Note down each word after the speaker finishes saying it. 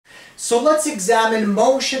So let's examine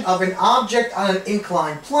motion of an object on an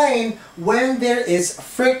inclined plane when there is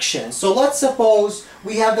friction. So let's suppose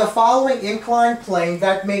we have the following inclined plane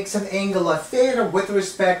that makes an angle of theta with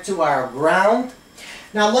respect to our ground.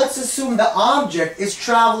 Now let's assume the object is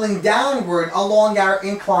traveling downward along our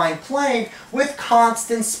inclined plane with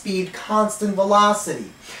constant speed, constant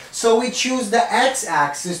velocity. So we choose the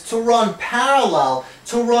x-axis to run parallel,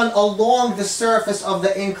 to run along the surface of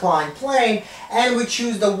the inclined plane, and we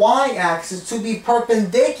choose the y-axis to be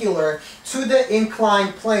perpendicular to the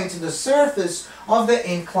inclined plane, to the surface of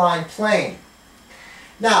the inclined plane.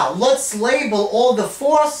 Now, let's label all the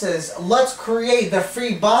forces. Let's create the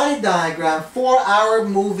free body diagram for our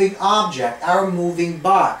moving object, our moving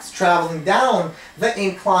box, traveling down the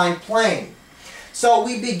inclined plane. So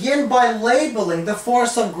we begin by labeling the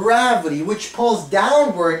force of gravity, which pulls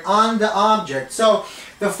downward on the object. So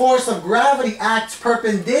the force of gravity acts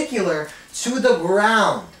perpendicular to the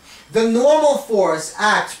ground. The normal force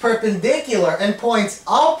acts perpendicular and points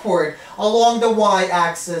upward along the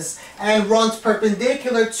y-axis and runs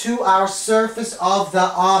perpendicular to our surface of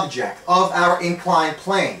the object, of our inclined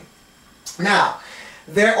plane. Now,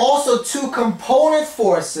 there are also two component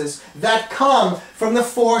forces that come from the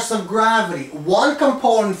force of gravity. One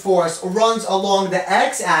component force runs along the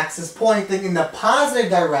x-axis pointing in the positive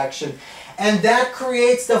direction, and that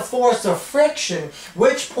creates the force of friction,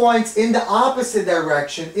 which points in the opposite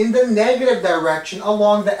direction, in the negative direction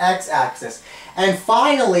along the x-axis. And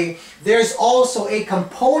finally, there's also a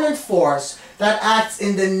component force that acts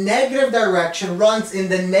in the negative direction, runs in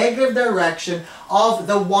the negative direction of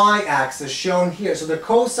the y-axis shown here. So the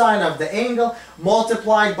cosine of the angle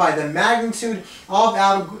multiplied by the magnitude of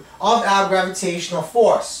our gravitational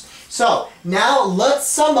force. So now let's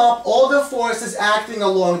sum up all the forces acting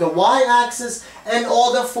along the y-axis and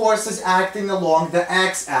all the forces acting along the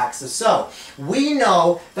x-axis. So we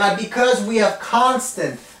know that because we have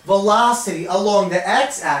constant velocity along the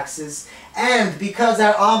x-axis and because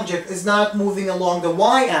our object is not moving along the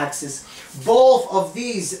y-axis, both of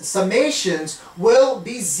these summations will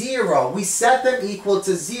be zero. We set them equal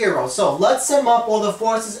to zero. So let's sum up all the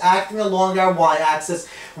forces acting along our y-axis.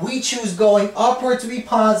 We choose going upward to be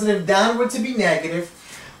positive, downward to be negative.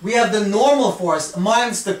 We have the normal force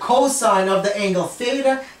minus the cosine of the angle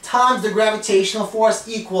theta times the gravitational force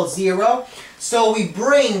equals zero. So we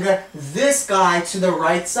bring this guy to the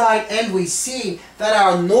right side and we see that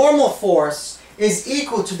our normal force is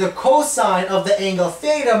equal to the cosine of the angle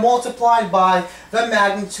theta multiplied by the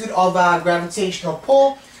magnitude of our gravitational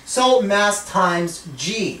pull, so mass times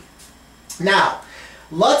g. Now,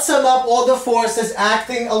 let's sum up all the forces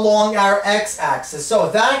acting along our x-axis. So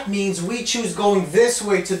that means we choose going this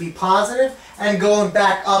way to be positive and going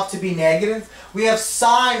back up to be negative. We have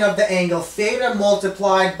sine of the angle theta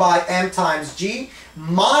multiplied by m times g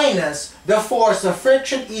minus the force of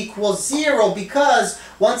friction equals zero because,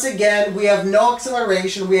 once again, we have no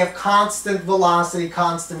acceleration, we have constant velocity,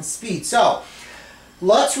 constant speed. So,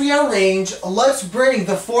 let's rearrange, let's bring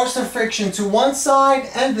the force of friction to one side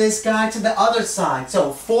and this guy to the other side.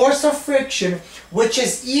 So, force of friction, which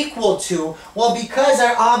is equal to, well, because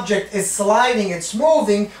our object is sliding, it's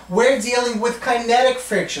moving, we're dealing with kinetic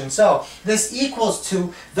friction. So, this equals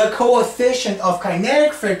to the coefficient of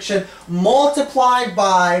kinetic friction multiplied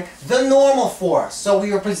by the normal force. So,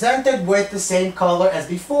 we are presented with the same color as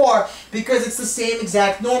before because it's the same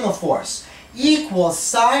exact normal force, equals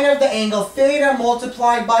sine of the angle theta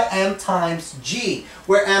multiplied by m times g,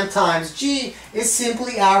 where m times g is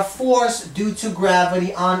simply our force due to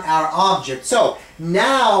gravity on our object. So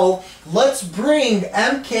now let's bring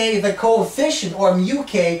mk, the coefficient, or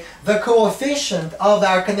μk, the coefficient of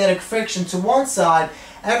our kinetic friction, to one side,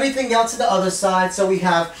 everything else to the other side. So we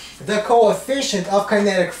have the coefficient of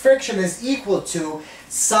kinetic friction is equal to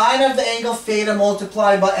sine of the angle theta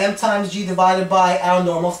multiplied by m times g divided by our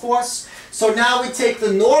normal force. So now we take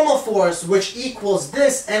the normal force, which equals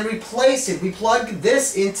this, and replace it. We plug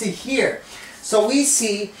this into here. So we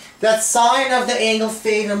see that sine of the angle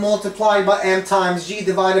theta multiplied by m times g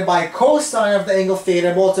divided by cosine of the angle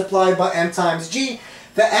theta multiplied by m times g.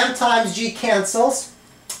 The m times g cancels,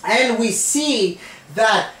 and we see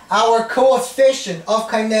that our coefficient of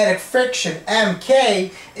kinetic friction,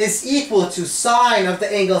 mk, is equal to sine of the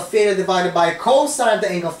angle theta divided by cosine of the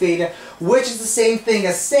angle theta, which is the same thing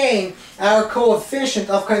as saying our coefficient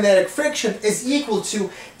of kinetic friction is equal to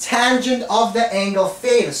tangent of the angle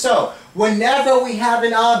theta. So, whenever we have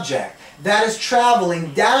an object that is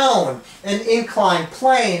traveling down an inclined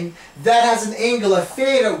plane that has an angle of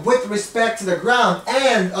theta with respect to the ground,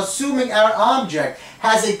 and assuming our object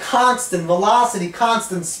has a constant velocity,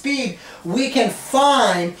 constant speed, we can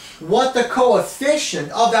find what the coefficient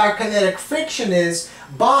of our kinetic friction is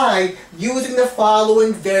by using the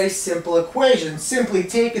following very simple equation, simply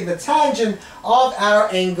taking the tangent of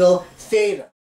our angle theta.